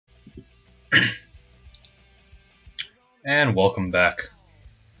And welcome back.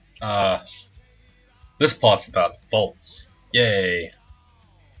 Uh, this part's about bolts. Yay.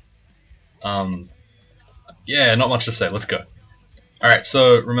 Yeah, not much to say. Let's go. Alright,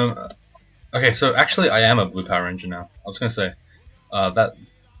 so remember. Okay, so actually, I am a Blue Power Ranger now. I was gonna say, that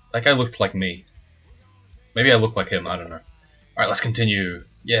guy looked like me. Maybe I look like him. I don't know. Alright, let's continue.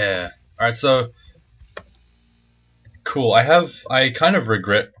 Yeah. Alright, so cool. I kind of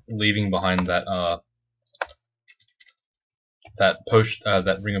regret leaving behind that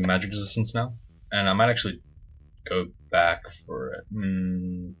Ring of Magic Resistance now, and I might actually go back for it.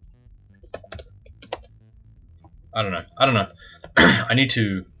 I don't know. I need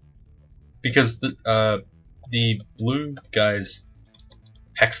to, because the blue guy's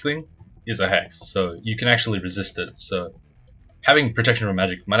hex thing is a hex, so you can actually resist it. So having protection from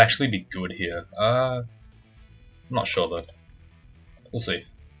magic might actually be good here. I'm not sure though. We'll see.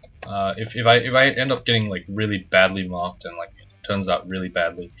 If I end up getting like really badly marked and like it turns out really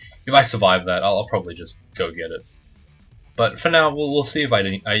badly, if I survive that, I'll probably just go get it. But for now, we'll see if I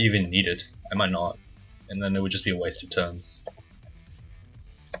even need it. I might not, and then it would just be a waste of turns.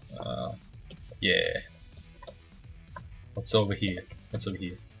 Yeah. What's over here? What's over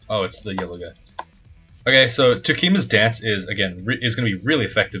here? Oh, it's the yellow guy. Okay, so Tukima's dance is going to be really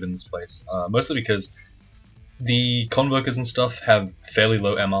effective in this place, mostly because the convokers and stuff have fairly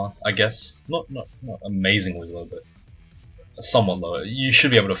low MR, I guess. Not amazingly low, but somewhat low. You should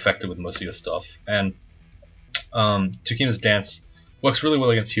be able to affect it with most of your stuff. And Tukima's dance works really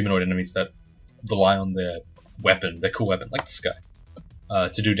well against humanoid enemies that rely on their weapon, their cool weapon, like this guy,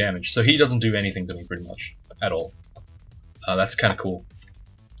 to do damage. So he doesn't do anything to me pretty much at all. That's kind of cool.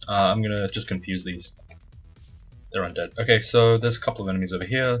 I'm gonna just confuse these. They're undead. Okay, so there's a couple of enemies over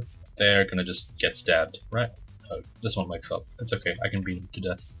here. They're gonna just get stabbed, right? Oh, this one wakes up. It's okay, I can beat him to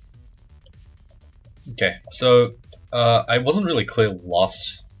death. Okay, so I wasn't really clear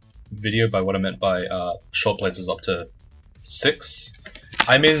last video by what I meant by short blades was up to 6.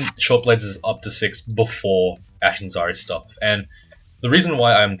 I mean short blades is up to 6 before Ashen Zari stuff, and the reason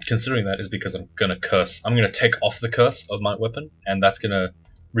why I'm considering that is because I'm gonna take off the curse of my weapon, and that's gonna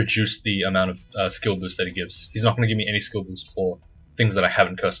reduce the amount of skill boost that he gives. He's not gonna give me any skill boost for things that I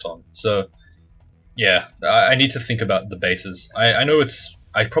haven't cursed on. So yeah, I need to think about the bases. I know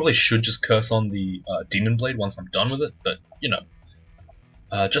I probably should just curse on the Demon Blade once I'm done with it, but you know,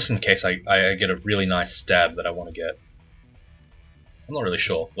 just in case I get a really nice stab that I want to get. I'm not really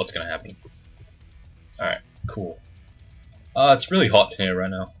sure what's gonna happen. Alright, cool. It's really hot here right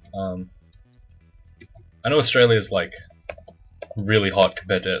now. I know Australia is like really hot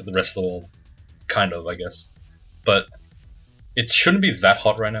compared to the rest of the world, kind of, I guess. But it shouldn't be that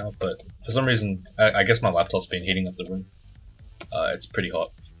hot right now, but for some reason, I guess my laptop's been heating up the room. It's pretty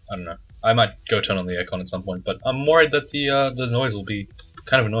hot. I don't know. I might go turn on the aircon at some point, but I'm worried that the noise will be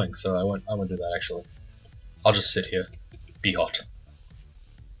kind of annoying, so I won't do that actually. I'll just sit here, be hot.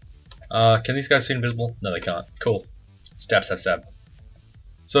 Can these guys see invisible? No, they can't. Cool. Stab, stab, stab.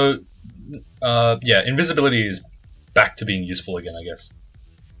 So, yeah, invisibility is back to being useful again, I guess.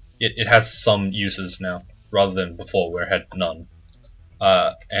 It has some uses now, rather than before where it had none.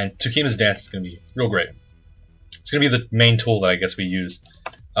 And Tukima's dance is going to be real great. It's going to be the main tool that I guess we use.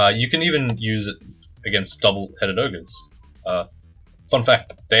 You can even use it against double-headed ogres. Fun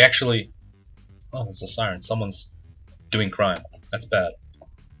fact, they actually... Oh, there's a siren. Someone's doing crime. That's bad.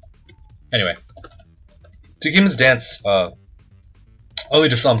 Anyway, Tukima's dance only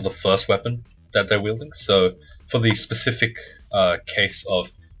disarms the first weapon that they're wielding, so for the specific case of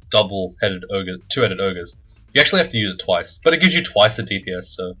two-headed ogres, you actually have to use it twice, but it gives you twice the DPS,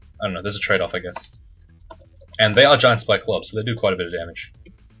 so I don't know, there's a trade-off I guess. And they are giant spike clubs, so they do quite a bit of damage.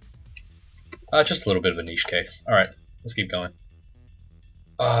 Just a little bit of a niche case. Alright, let's keep going.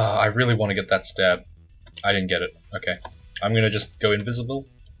 I really want to get that stab. I didn't get it. Okay. I'm gonna just go invisible,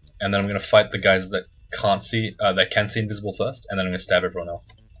 and then I'm gonna fight the guys that can't see, that can see invisible first, and then I'm gonna stab everyone else.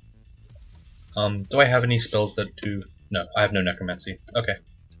 Do I have any spells that do... No, I have no necromancy. Okay.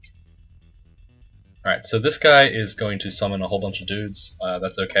 Alright, so this guy is going to summon a whole bunch of dudes.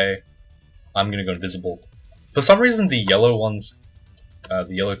 That's okay. I'm gonna go invisible. For some reason, the yellow ones, the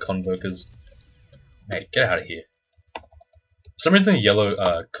yellow convokers... Hey, get out of here. For some reason, the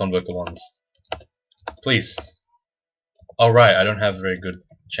yellow convoker ones... Please. Oh right, I don't have a very good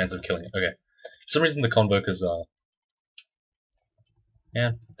chance of killing it. Okay. For some reason, the convokers are...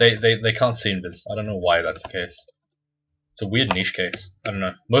 Yeah, they can't see invis. I don't know why that's the case. It's a weird niche case. I don't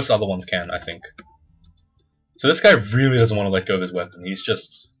know. Most other ones can, I think. So this guy really doesn't want to let go of his weapon. He's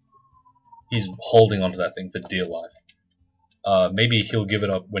holding onto that thing for dear life. Maybe he'll give it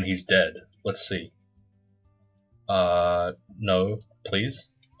up when he's dead. Let's see. No, please.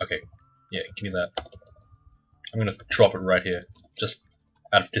 Okay, yeah, give me that. I'm gonna drop it right here, just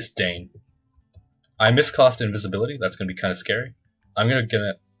out of disdain. I miscast invisibility. That's gonna be kind of scary. I'm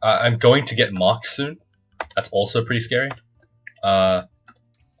going to get marked soon. That's also pretty scary.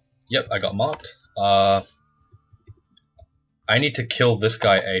 Yep, I got marked. I need to kill this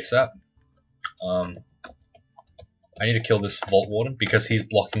guy ASAP. I need to kill this Vault Warden because he's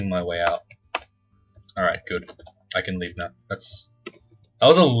blocking my way out. Alright, good. I can leave now. That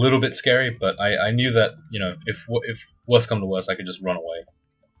was a little bit scary, but I knew that, you know, if worse come to worse, I could just run away.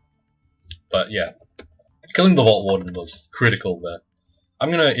 But yeah, killing the Vault Warden was critical there. I'm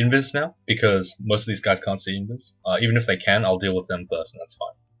gonna invis now, because most of these guys can't see invis. Even if they can, I'll deal with them first, and that's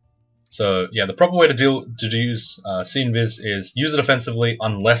fine. So yeah, the proper way to use see invis is use it offensively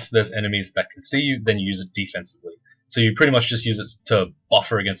unless there's enemies that can see you, then you use it defensively. So you pretty much just use it to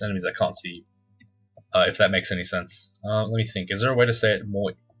buffer against enemies that can't see you. If that makes any sense. Let me think. Is there a way to say it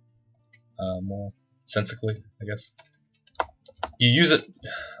more sensically, I guess? You use it...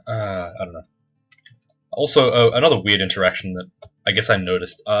 I don't know. Also, another weird interaction that I guess I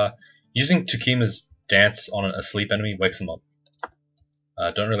noticed. Using Tukima's dance on an asleep enemy wakes them up.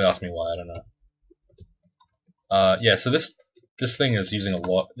 Don't really ask me why, I don't know. Yeah, so this thing is using a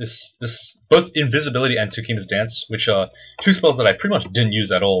lot. Both Invisibility and Tukima's Dance, which are two spells that I pretty much didn't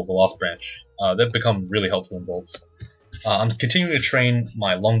use at all the last branch. They've become really helpful in Bolts. I'm continuing to train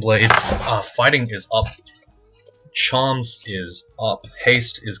my long blades. Fighting is up. Charms is up.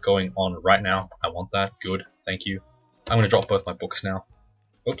 Haste is going on right now. I want that. Good. Thank you. I'm going to drop both my books now.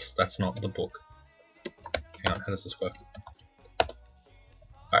 Oops, that's not the book. Hang on, how does this work?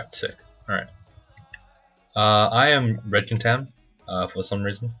 Alright, sick. Alright. I am red contam for some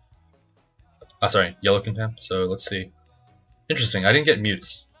reason. Sorry, yellow contam. So let's see. Interesting, I didn't get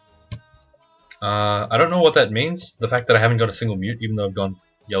mutes. I don't know what that means. The fact that I haven't got a single mute, even though I've gone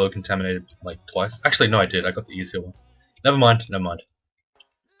yellow contaminated like twice. Actually, no, I did. I got the easier one. Never mind. Never mind.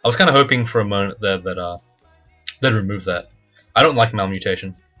 I was kind of hoping for a moment there that they'd remove that. I don't like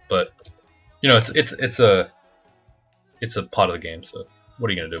malmutation, but you know, it's a part of the game. So what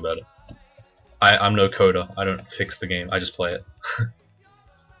are you gonna do about it? I'm no coder. I don't fix the game. I just play it.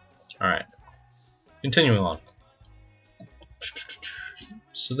 All right. Continuing on.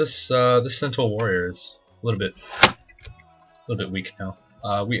 So this Centaur warrior is a little bit weak now.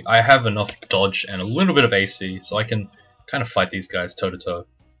 I have enough dodge and a little bit of AC, so I can kind of fight these guys toe to toe.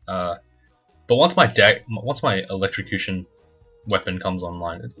 But once my electrocution weapon comes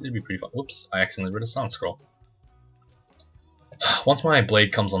online, it'd be pretty fun. Oops, I accidentally read a sound scroll. Once my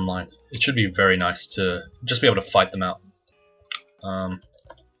blade comes online, it should be very nice to just be able to fight them out.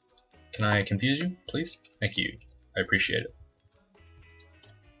 Can I confuse you, please? Thank you. I appreciate it.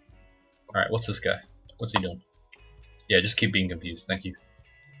 Alright, what's this guy? What's he doing? Yeah, just keep being confused. Thank you.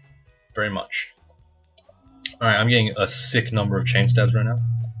 Very much. Alright, I'm getting a sick number of chain stabs right now.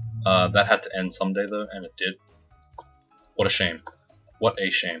 That had to end someday though, and it did. What a shame. What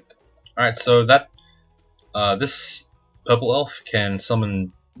a shame. Alright, so that this purple elf can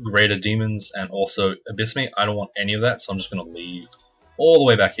summon greater demons and also abyss me. I don't want any of that, so I'm just gonna leave all the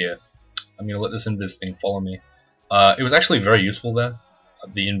way back here. I'm gonna let this invis thing follow me. It was actually very useful there,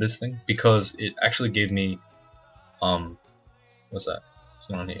 the invis thing, because it actually gave me what's that? What's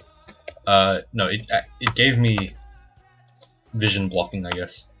going on here? No, it gave me vision blocking, I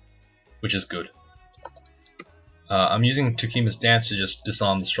guess, which is good. I'm using Tukima's Dance to just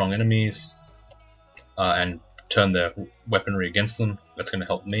disarm the strong enemies and turn their weaponry against them. That's going to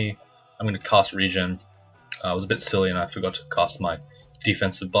help me. I'm going to cast Regen. I was a bit silly and I forgot to cast my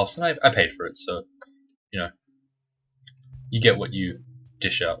defensive buffs, and I paid for it, so, you know, you get what you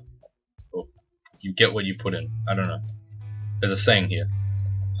dish out. Or you get what you put in. I don't know. There's a saying here.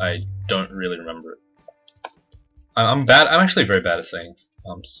 I don't really remember it. I'm bad. I'm actually very bad at sayings.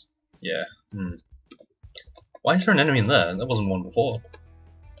 Yeah. Why is there an enemy in there? There wasn't one before.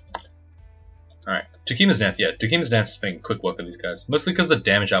 Alright, Tukima's Dance. Yeah, Tukima's Dance is making quick work of these guys. Mostly because the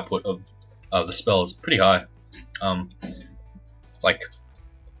damage output of the spell is pretty high. Like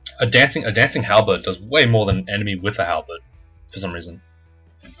a dancing halberd does way more than an enemy with a halberd for some reason.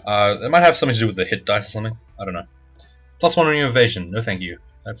 It might have something to do with the hit dice or something. I don't know. +1 on your evasion. No, thank you.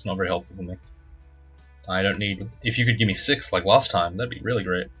 That's not very helpful for me. I don't need. If you could give me 6 like last time, that'd be really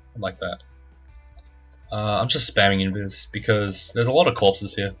great. I'd like that. I'm just spamming invis because there's a lot of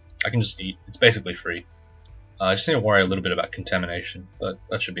corpses here. I can just eat. It's basically free. I just need to worry a little bit about contamination, but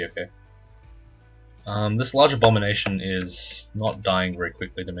that should be okay. This large abomination is not dying very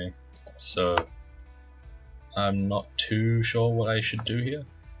quickly to me, so I'm not too sure what I should do here.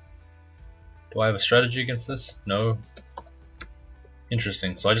 Do I have a strategy against this? No.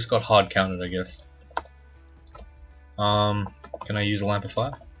 Interesting. So I just got hard counted, I guess. Can I use a lamp of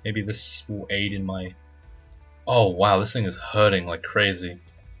fire? Maybe this will aid in my... Oh wow, this thing is hurting like crazy.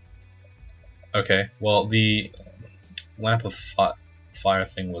 Okay, well the lamp of fire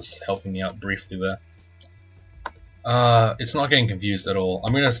thing was helping me out briefly there. It's not getting confused at all.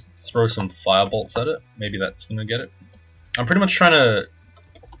 I'm gonna throw some fire bolts at it. Maybe that's gonna get it. I'm pretty much trying to...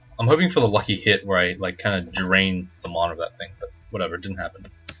 I'm hoping for the lucky hit where I like kind of drain the mana of that thing, but whatever, it didn't happen.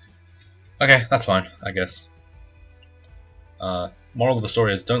 Okay, that's fine, I guess. Moral of the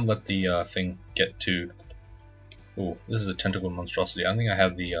story is don't let the thing get too... Ooh, this is a tentacle monstrosity. I don't think I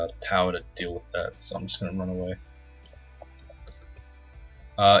have the power to deal with that, so I'm just gonna run away.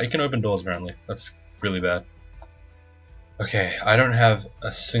 It can open doors apparently. That's really bad. Okay, I don't have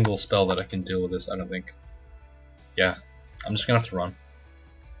a single spell that I can deal with this, I don't think. Yeah, I'm just gonna have to run.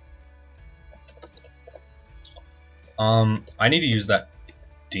 I need to use that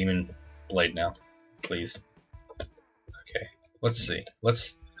demon blade now, please. Okay, let's see.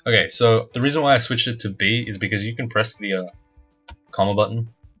 Okay, so the reason why I switched it to B is because you can press the comma button.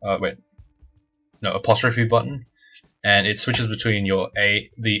 Apostrophe button, and it switches between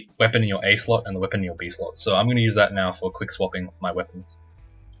the weapon in your A slot and the weapon in your B slot. So I'm going to use that now for quick swapping my weapons.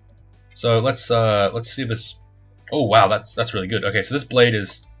 So let's see if this. Oh wow, that's really good. Okay, so this blade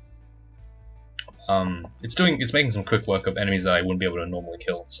is it's making some quick work of enemies that I wouldn't be able to normally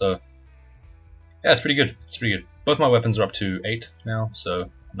kill. So yeah, it's pretty good. It's pretty good. Both my weapons are up to 8 now, so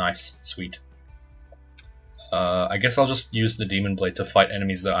nice, sweet. I guess I'll just use the demon blade to fight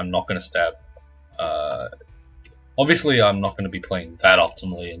enemies that I'm not going to stab. Obviously, I'm not going to be playing that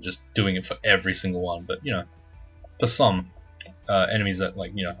optimally and just doing it for every single one, but you know, for some enemies that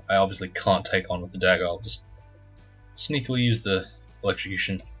I obviously can't take on with the dagger, I'll just sneakily use the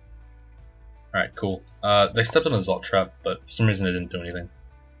electrocution. Alright, cool. They stepped on a Zot trap, but for some reason it didn't do anything.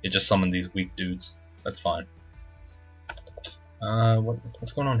 It just summoned these weak dudes. That's fine.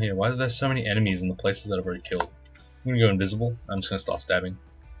 What's going on here? Why are there so many enemies in the places that I've already killed? I'm gonna go invisible. I'm just gonna start stabbing.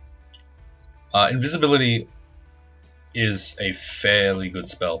 Invisibility is a fairly good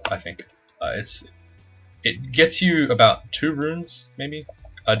spell, I think. It gets you about 2 runes, maybe.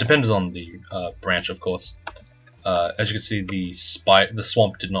 Depends on the branch, of course. As you can see, the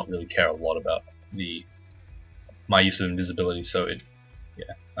swamp did not really care a lot about my use of invisibility, so yeah,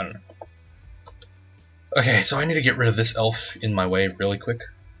 I don't know. Okay, so I need to get rid of this elf in my way really quick,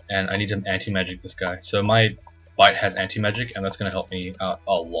 and I need to anti-magic this guy. So my bite has anti-magic, and that's going to help me out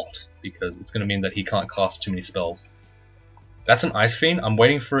a lot, because it's going to mean that he can't cast too many spells. That's an Ice Fiend. I'm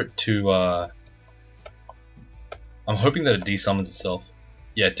waiting for it to... I'm hoping that it desummons itself.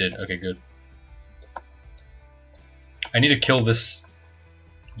 Yeah, it did. Okay, good. I need to kill this...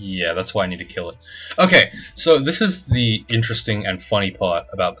 Yeah, that's why I need to kill it. Okay, so this is the interesting and funny part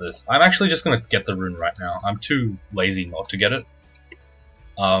about this. I'm actually just going to get the rune right now. I'm too lazy not to get it.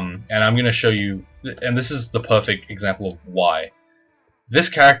 And I'm going to show you... And this is the perfect example of why. This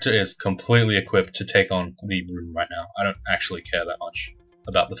character is completely equipped to take on the rune right now. I don't actually care that much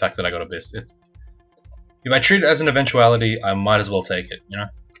about the fact that I got Abyss. If I treat it as an eventuality, I might as well take it, you know?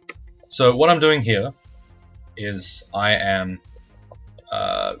 So what I'm doing here is I'm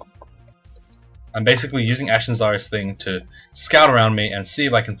basically using Ashen Zari's thing to scout around me and see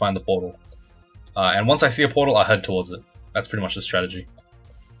if I can find the portal. And once I see a portal, I'll head towards it. That's pretty much the strategy.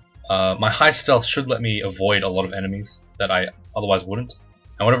 My high stealth should let me avoid a lot of enemies that I otherwise wouldn't.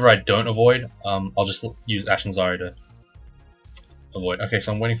 And whatever I don't avoid, I'll just use Ashen Zari to avoid. Okay,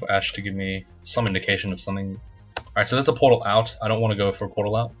 so I'm waiting for Ash to give me some indication of something. Alright, so there's a portal out. I don't want to go for a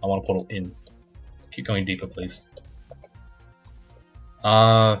portal out. I want a portal in. Keep going deeper, please.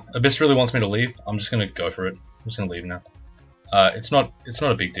 Abyss really wants me to leave. I'm just gonna go for it. I'm just gonna leave now. It's not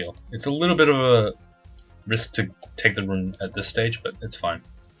a big deal. It's a little bit of a risk to take the rune at this stage, but it's fine.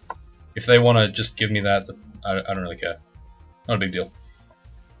 If they want to just give me that, I don't really care. Not a big deal.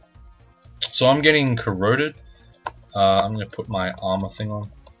 So I'm getting corroded. I'm gonna put my armor thing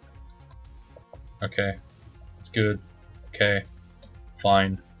on. Okay, it's good. Okay,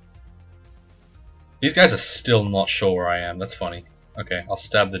 fine. These guys are still not sure where I am. That's funny. Okay, I'll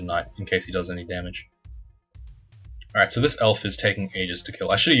stab the knight in case he does any damage. Alright, so this elf is taking ages to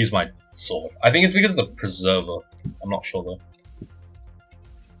kill. I should have used my sword. I think it's because of the preserver. I'm not sure though.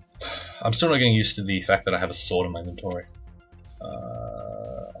 I'm still not getting used to the fact that I have a sword in my inventory.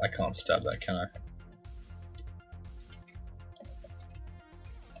 I can't stab that, can I?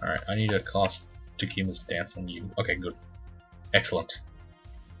 Alright, I need to cast Dekima's Dance on you. Okay, good. Excellent.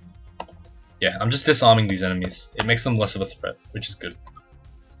 Yeah, I'm just disarming these enemies. It makes them less of a threat, which is good.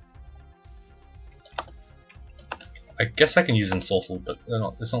 I guess I can use Ensorcel, but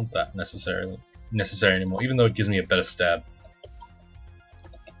it's not that necessary anymore, even though it gives me a better stab.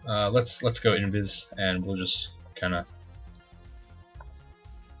 Let's go Invis, and we'll just kinda...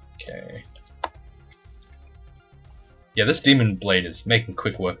 Okay. Yeah, this Demon Blade is making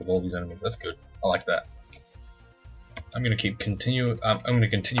quick work of all these enemies, that's good. I like that. I'm gonna continue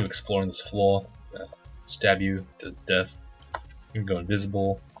exploring this floor. Stab you to death. You can go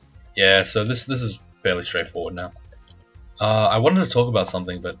invisible. Yeah, so this is fairly straightforward now. I wanted to talk about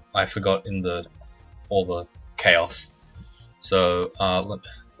something, but I forgot in all the chaos. So I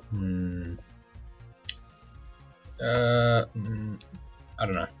don't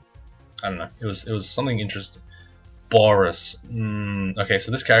know. It was something interesting. Boris. Okay,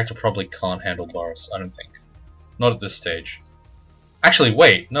 so this character probably can't handle Boris. I don't think. Not at this stage. Actually,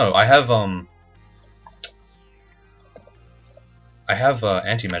 wait. No, I have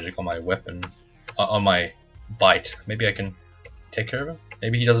anti-magic on my weapon, on my bite. Maybe I can take care of him?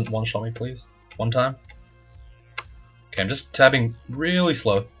 Maybe he doesn't one-shot me, please? One time? Okay, I'm just tabbing really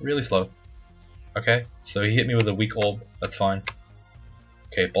slow, really slow. Okay, so he hit me with a weak orb, that's fine.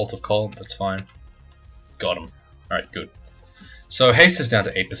 Okay, bolt of cold, that's fine. Got him. Alright, good. So haste is down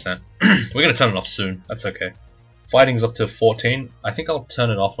to 8%. We're gonna turn it off soon, that's okay. Fighting's up to 14. I think I'll turn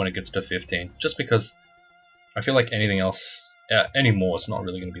it off when it gets to 15, just because I feel like anything else, anymore, it's not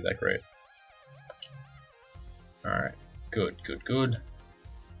really gonna be that great. Alright, good.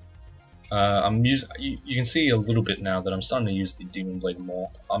 You can see a little bit now that I'm starting to use the Demon Blade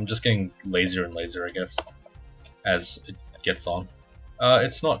more. I'm just getting lazier and lazier, I guess, as it gets on.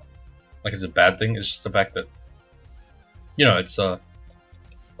 It's not like it's a bad thing, it's just the fact that, you know, it's a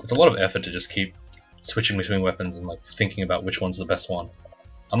lot of effort to just keep switching between weapons and like thinking about which one's the best one.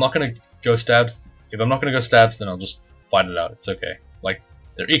 I'm not gonna go stabs. If I'm not gonna go stabs, then I'll just fight it out, it's okay. Like,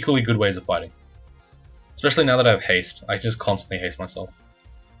 they're equally good ways of fighting. Especially now that I have haste, I can just constantly haste myself.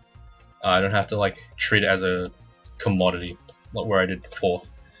 I don't have to like treat it as a commodity, not where I did before.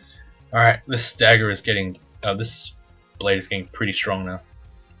 Alright, this dagger is getting, this blade is getting pretty strong now.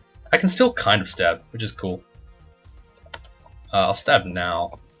 I can still kind of stab, which is cool. I'll stab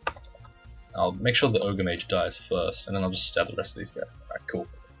now. I'll make sure the Ogre Mage dies first, and then I'll just stab the rest of these guys. Alright, cool.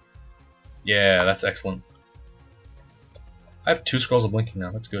 Yeah, that's excellent. I have 2 scrolls of blinking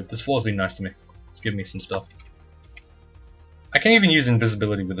now, that's good. This floor's been nice to me. It's giving me some stuff. I can even use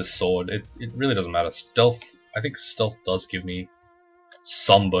invisibility with a sword. It really doesn't matter. Stealth, I think stealth does give me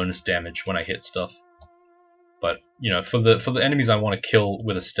some bonus damage when I hit stuff. But, you know, for the enemies I want to kill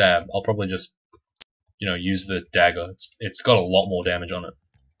with a stab, I'll probably just, you know, use the dagger. It's got a lot more damage on it,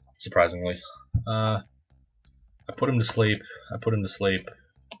 surprisingly. I put him to sleep.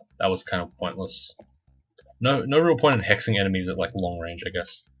 That was kind of pointless. No real point in hexing enemies at like long range, I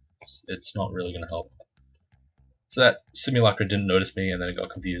guess. It's not really gonna help. So that simulacra didn't notice me, and then it got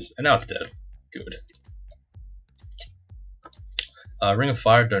confused, and now it's dead. Good. Ring of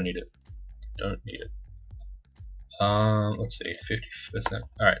Fire, don't need it. Let's see, 50%.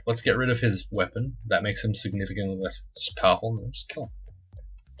 Alright, let's get rid of his weapon. That makes him significantly less powerful, and just kill him.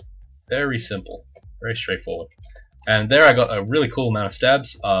 Very simple. Very straightforward. And there I got a really cool amount of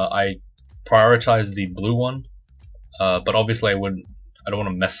stabs. I prioritized the blue one, but obviously I don't want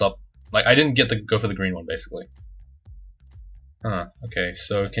to mess up. Like, I didn't get to go for the green one, basically. Okay,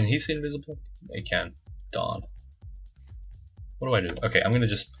 so can he see invisible? He can. Darn. What do I do? Okay, I'm gonna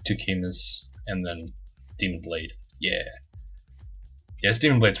just 2 Kemas and then Demon Blade. Yeah. Yes,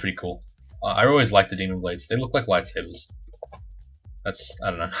 Demon Blade's pretty cool. I always like the Demon Blades. They look like lightsabers. I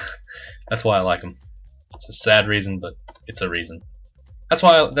don't know. That's why I like them. It's a sad reason, but it's a reason. That's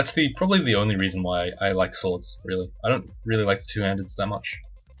probably the only reason why I like swords, really. I don't really like the two-handeds that much.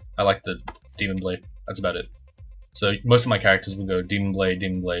 I like the Demon Blade. That's about it. So most of my characters will go Demon Blade,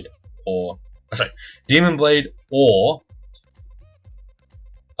 or... Demon Blade, or...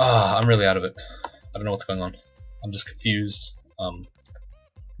 I'm really out of it. I don't know what's going on. I'm just confused.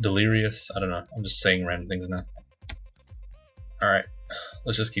 Delirious. I don't know. I'm just saying random things now. Alright.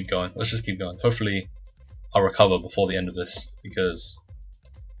 Let's just keep going. Hopefully I'll recover before the end of this, because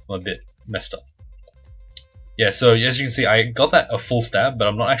I'm a bit messed up. Yeah, so as you can see, I got that a full stab, but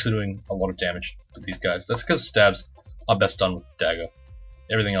I'm not actually doing a lot of damage with these guys. That's because stabs are best done with dagger.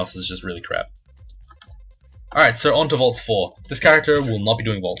 Everything else is just really crap. Alright, so on to Vaults 4. This character will not be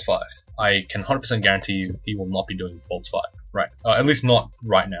doing Vault 5. I can 100% guarantee you he will not be doing Vault 5. Right. At least not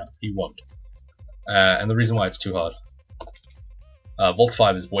right now. He won't. And the reason why it's too hard. Vault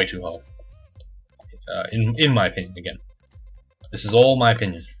 5 is way too hard. In my opinion, again. This is all my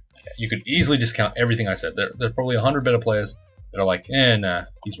opinion. You could easily discount everything I said. There are probably 100 better players that are like, nah,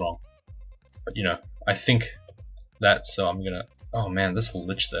 he's wrong. But, you know, I think that, so I'm gonna... Oh man, this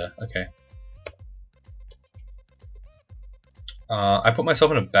lich there. Okay. I put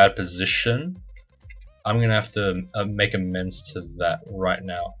myself in a bad position. I'm gonna have to make amends to that right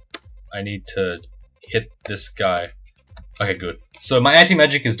now. I need to hit this guy. Okay, good. So my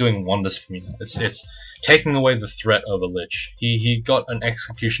anti-magic is doing wonders for me now. It's taking away the threat of a lich. He got an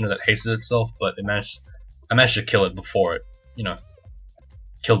executioner that hasted itself, but I managed to kill it before it, you know,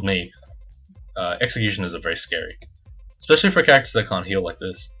 killed me. Executioners are very scary, especially for characters that can't heal like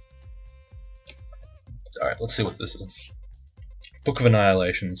this. Alright, let's see what this is. Book of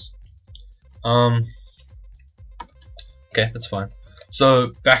Annihilations. Okay, that's fine.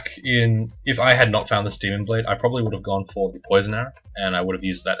 So back in, if I had not found this Demon Blade, I probably would have gone for the Poison Arrow, and I would have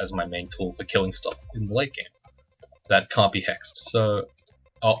used that as my main tool for killing stuff in the late game that can't be hexed. So,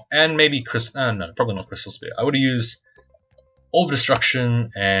 oh, and maybe no, probably not Crystal Spear. I would have used Orb of Destruction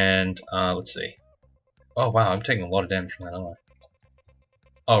and let's see. Oh wow, I'm taking a lot of damage from that, aren't I?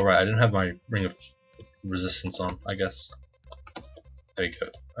 Oh right, I didn't have my Ring of Resistance on, I guess. There you go.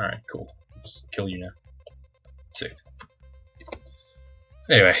 Alright, cool. Let's kill you now. Sick.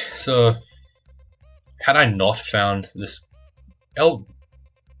 Anyway, so had I not found this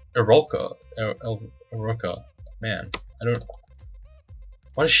Eroka, man, I don't.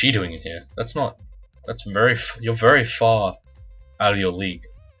 What is she doing in here? That's not. That's very. You're very far out of your league,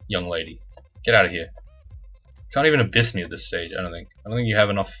 young lady. Get out of here. Can't even abyss me at this stage. I don't think. I don't think you have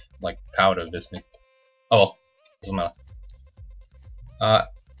enough like power to abyss me. Oh well, doesn't matter.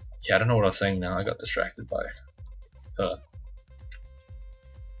 Yeah, I don't know what I was saying now. I got distracted by her.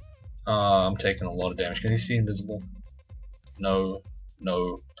 I'm taking a lot of damage. Can you see invisible? No,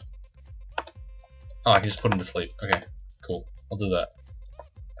 no. Oh, I can just put him to sleep. Okay, cool. I'll do that.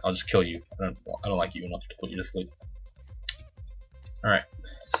 I'll just kill you. I don't like you enough to put you to sleep. Alright,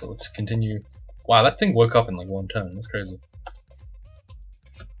 so let's continue. Wow, that thing woke up in like one turn. That's crazy.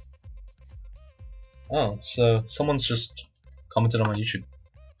 Oh, so someone's just commented on my YouTube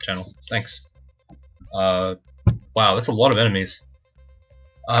channel. Thanks. Wow, that's a lot of enemies.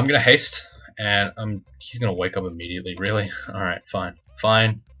 I'm gonna haste, and he's gonna wake up immediately. Really? All right, fine,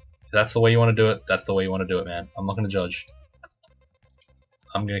 fine. If that's the way you want to do it, that's the way you want to do it, man. I'm not gonna judge.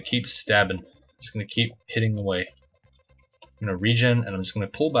 I'm gonna keep stabbing. Just gonna keep hitting away. I'm gonna regen, and I'm just gonna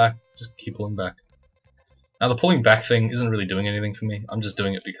pull back. Just keep pulling back. Now the pulling back thing isn't really doing anything for me. I'm just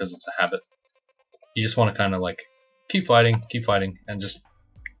doing it because it's a habit. You just want to kind of like keep fighting, and just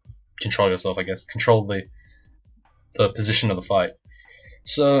control yourself. I guess control the position of the fight.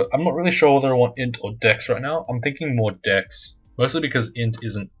 So I'm not really sure whether I want int or dex right now. I'm thinking more dex, mostly because int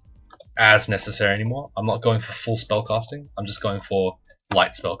isn't as necessary anymore. I'm not going for full spellcasting. I'm just going for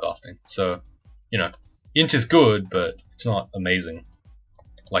light spellcasting. So, you know, int is good, but it's not amazing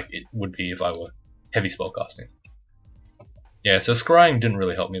like it would be if I were heavy spellcasting. Yeah, so scrying didn't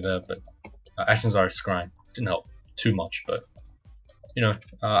really help me there, but actions are scrying didn't help too much. But you know,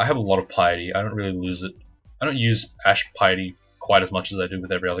 I have a lot of piety. I don't really lose it. I don't use Ash piety quite as much as I do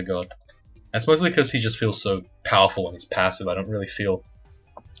with every other god. And it's mostly because he just feels so powerful when he's passive. I don't really feel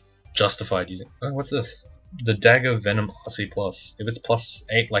justified using. Oh, what's this? The Dagger Venom RC+. If it's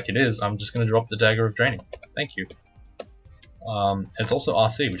 +8 like it is, I'm just gonna drop the Dagger of Draining. Thank you. It's also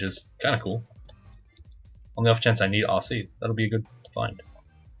RC, which is kind of cool. On the off chance I need RC, that'll be a good find.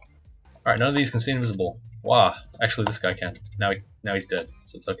 Alright, none of these can see invisible. Wow, actually this guy can. Now he's dead,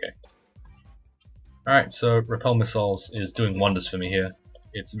 so it's okay. Alright, so Repel Missiles is doing wonders for me here.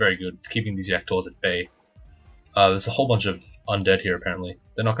 It's very good. It's keeping these Yaktors at bay. There's a whole bunch of undead here apparently.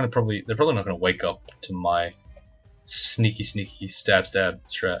 They're probably not gonna wake up to my sneaky stab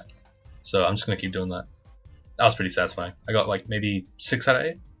strat. So I'm just gonna keep doing that. That was pretty satisfying. I got like maybe 6 out of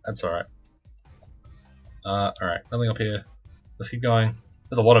 8. That's alright. Alright, nothing up here. Let's keep going.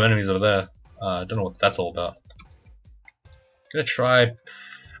 There's a lot of enemies over there. Don't know what that's all about. Gonna try.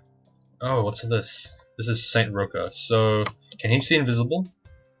 Oh, what's this? This is Saint Roka. So, can he see invisible?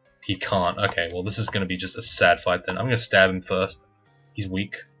 He can't. Okay, well this is gonna be just a sad fight then. I'm gonna stab him first. He's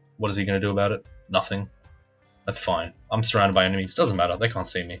weak. What is he gonna do about it? Nothing. That's fine. I'm surrounded by enemies. Doesn't matter. They can't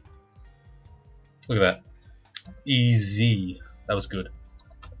see me. Look at that. Easy. That was good.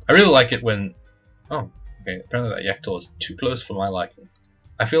 I really like it when... Oh, okay. Apparently that Yaktor is too close for my liking.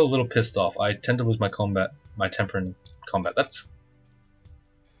 I feel a little pissed off. I tend to lose my temper in combat.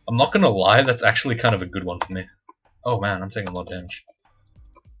 I'm not gonna lie, that's actually kind of a good one for me. Oh man, I'm taking a lot of damage.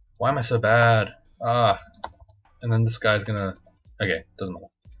 Why am I so bad? And then this guy's gonna... Okay, doesn't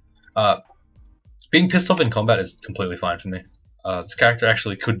matter. Being pissed off in combat is completely fine for me. This character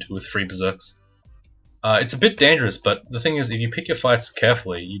actually could do with 3 berserks. It's a bit dangerous, but the thing is, if you pick your fights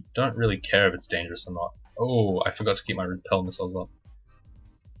carefully, you don't really care if it's dangerous or not. Oh, I forgot to keep my repel missiles up.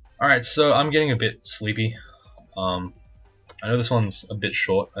 Alright, so I'm getting a bit sleepy. I know this one's a bit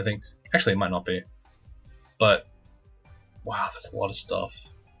short, I think. Actually, it might not be. But, wow, that's a lot of stuff.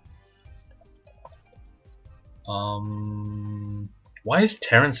 Why is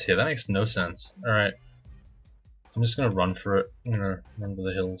Terrence here? That makes no sense. Alright. I'm just gonna run for it. I'm gonna run for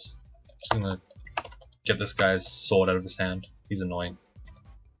the hills. Just gonna get this guy's sword out of his hand. He's annoying.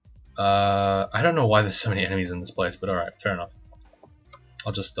 I don't know why there's so many enemies in this place, but alright, fair enough.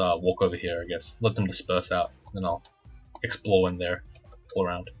 I'll just walk over here, I guess. Let them disperse out, and then I'll explore in there, all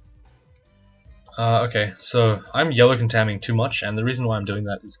around. Okay, so I'm yellow contaminating too much, and the reason why I'm doing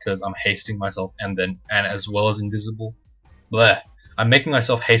that is because I'm hasting myself and as well as invisible. Bleh. I'm making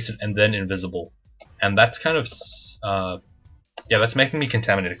myself hasted and then invisible, and that's kind of yeah, that's making me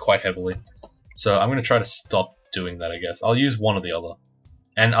contaminated quite heavily. So I'm gonna try to stop doing that, I guess. I'll use one or the other,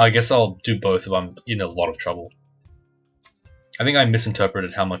 and I guess I'll do both if I'm in a lot of trouble. I think I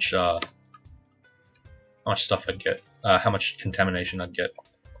misinterpreted how much stuff I'd get, how much contamination I'd get.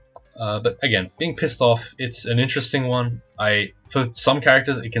 But again, being pissed off, it's an interesting one. For some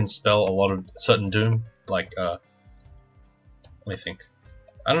characters, it can spell a lot of certain doom. Like, let me think.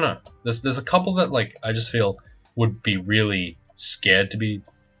 I don't know. There's a couple that like I just feel would be really scared to be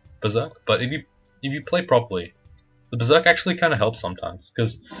berserk. But if you play properly, the berserk actually kind of helps sometimes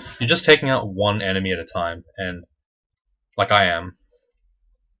because you're just taking out one enemy at a time, and like I am.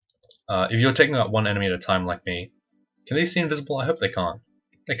 If you're taking out one enemy at a time like me, can they see invisible? I hope they can't.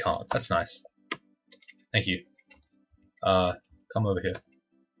 They can't. That's nice. Thank you. Come over here.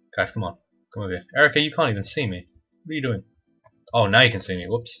 Guys, come on. Come over here. Erica, you can't even see me. What are you doing? Oh, now you can see me.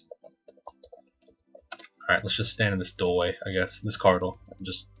 Whoops. Alright, let's just stand in this doorway, I guess. This corridor. And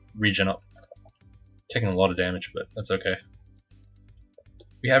just regen up. Taking a lot of damage, but that's okay.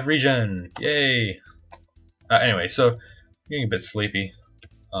 We have regen! Yay! Anyway, so I'm getting a bit sleepy.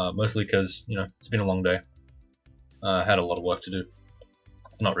 Mostly because, you know, it's been a long day. I had a lot of work to do.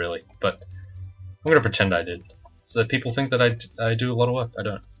 Not really, but I'm gonna pretend I did, so that people think that I do a lot of work. I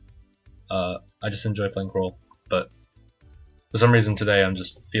don't. I just enjoy playing Crawl, but for some reason today I'm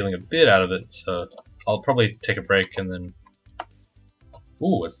just feeling a bit out of it, so I'll probably take a break and then.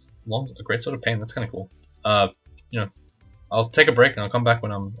 Ooh, a great sort of pain. That's kind of cool. You know, I'll take a break and I'll come back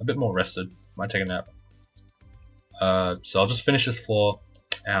when I'm a bit more rested. Might take a nap. So I'll just finish this floor.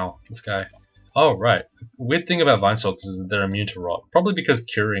 Ow, this guy. Oh right. Weird thing about vine stalkers is that they're immune to rot. Probably because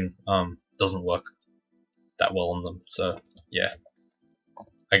curing doesn't work that well on them. So yeah.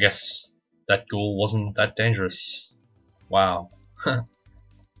 I guess that ghoul wasn't that dangerous. Wow.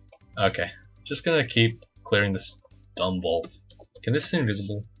 Okay. Just gonna keep clearing this dumb vault. Can this see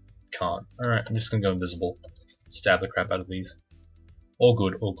invisible? Can't. Alright, I'm just gonna go invisible. Stab the crap out of these. All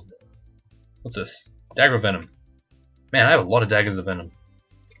good, all good. What's this? Dagger of Venom. Man, I have a lot of daggers of venom.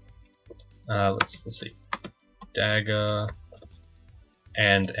 Let's see. Dagger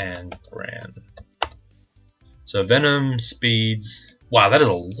and brand. So venom, speeds. Wow, that is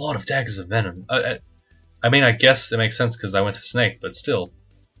a lot of daggers of venom. I mean, I guess it makes sense because I went to snake, but still,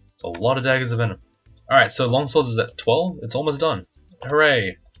 it's a lot of daggers of venom. All right, so longswords is at 12. It's almost done.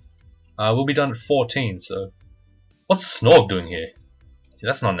 Hooray! We'll be done at 14. So, what's Snorg doing here? See,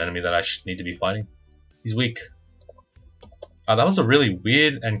 that's not an enemy that I need to be fighting. He's weak. That was a really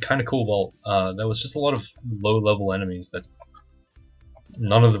weird and kind of cool vault. There was just a lot of low-level enemies that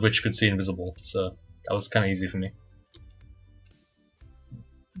none of which could see invisible, so that was kind of easy for me.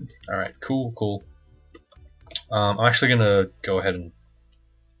 Alright, cool, cool. I'm actually gonna go ahead and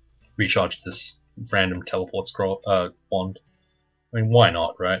recharge this random teleport scroll wand. I mean, why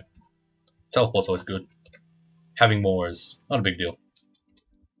not, right? Teleport's always good. Having more is not a big deal.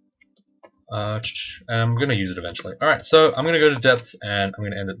 I'm gonna use it eventually. Alright, so I'm gonna go to depth and I'm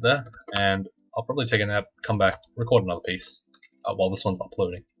gonna end it there, and I'll probably take a nap, come back, record another piece while this one's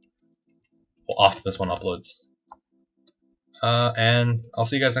uploading, or after this one uploads. And I'll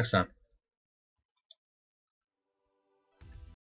see you guys next time.